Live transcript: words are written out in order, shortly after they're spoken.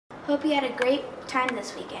Hope you had a great time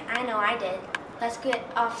this weekend. I know I did. Let's get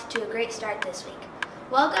off to a great start this week.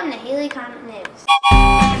 Welcome to Hailey Comet News.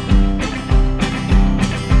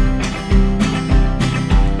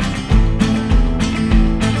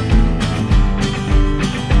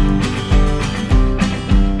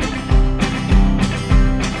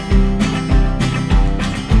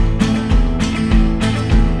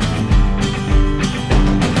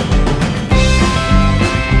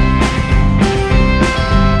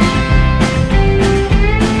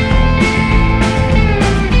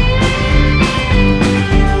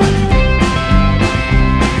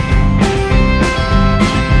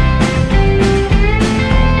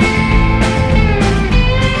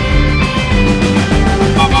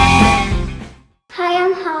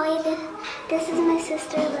 This is my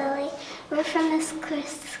sister Lily. We're from this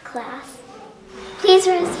class. Please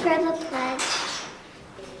rise for the pledge.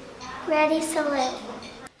 Ready, salute.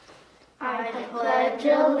 I pledge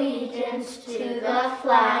allegiance to the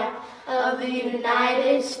flag of the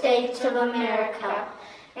United States of America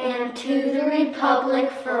and to the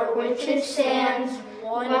republic for which it stands,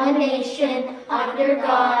 one nation, under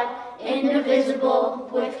God, indivisible,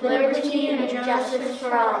 with liberty and justice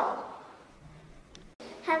for all.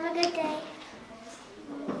 Have a good day.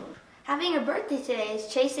 Having a birthday today is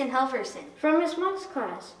Chasen Helverson From Miss Monk's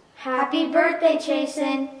class. Happy birthday,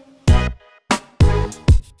 Chasen!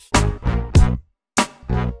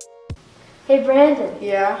 Hey Brandon.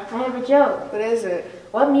 Yeah? I have a joke. What is it?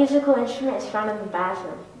 What musical instrument is found in the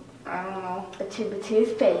bathroom? I don't know. A tube of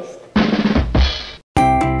toothpaste.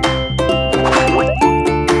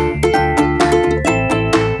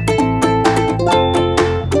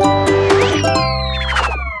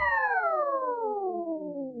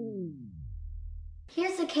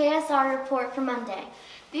 Here's the KSR report for Monday.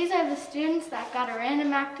 These are the students that got a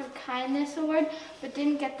Random Act of Kindness award but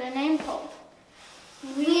didn't get their name pulled.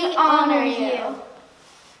 We honor you.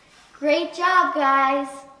 Great job, guys.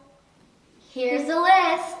 Here's the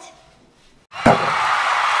list.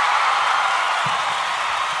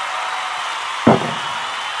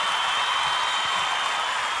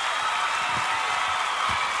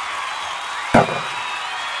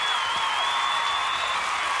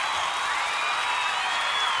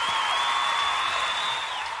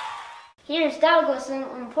 Here's Doug with some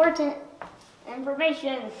important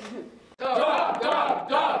information.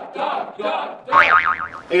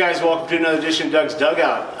 Hey guys, welcome to another edition of Doug's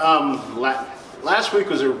Dugout. Last week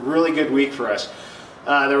was a really good week for us.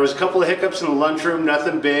 There was a couple of hiccups in the lunchroom,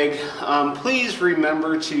 nothing big. Please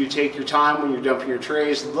remember to take your time when you're dumping your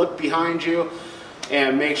trays. Look behind you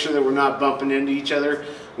and make sure that we're not bumping into each other.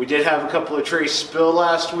 We did have a couple of trays spill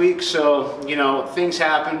last week, so, you know, things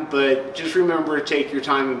happen, but just remember to take your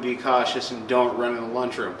time and be cautious and don't run in the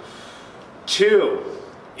lunchroom. 2,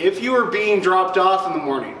 if you are being dropped off in the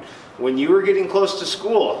morning, when you are getting close to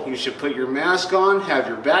school, you should put your mask on, have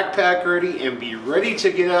your backpack ready, and be ready to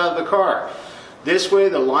get out of the car. This way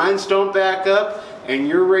the lines don't back up and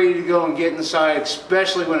you're ready to go and get inside,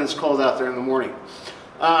 especially when it's cold out there in the morning.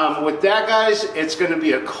 With that, guys, it's going to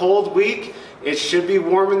be a cold week. It should be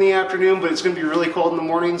warm in the afternoon, but it's going to be really cold in the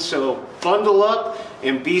morning, so bundle up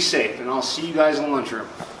and be safe, and I'll see you guys in the lunchroom.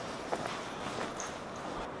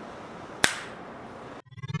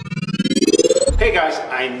 Hey guys,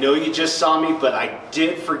 I know you just saw me, but I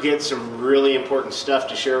did forget some really important stuff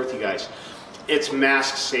to share with you guys. It's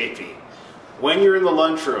mask safety. When you're in the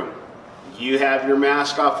lunchroom, you have your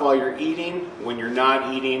mask off while you're eating. When you're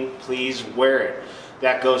not eating, please wear it.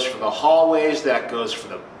 That goes for the hallways, that goes for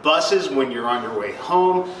the buses when you're on your way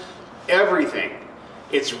home, everything.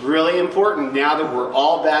 It's really important now that we're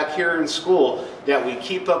all back here in school that we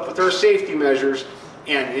keep up with our safety measures,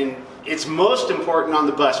 and it's most important on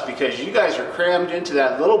the bus because you guys are crammed into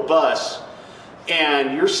that little bus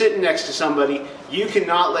and you're sitting next to somebody. You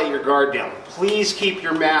cannot let your guard down. Please keep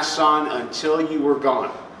your masks on until you are gone.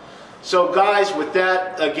 So guys, with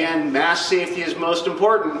that, again, mask safety is most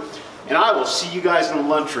important. And I will see you guys in the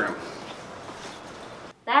lunchroom.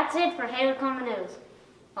 That's it for Hailey Comet News.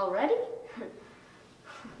 Already?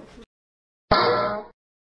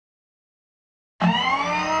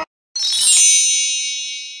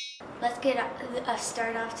 Let's get a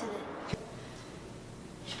start off to the... You're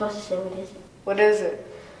supposed to say what is it? What is it?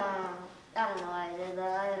 I don't know why I did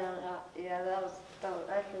that. I don't know. Yeah, that was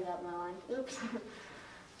I forgot my line. Oops.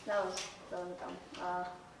 that was dumb.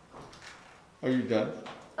 Are you done?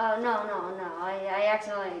 No. I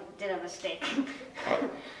accidentally did a mistake.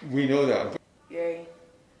 We know that. Yay.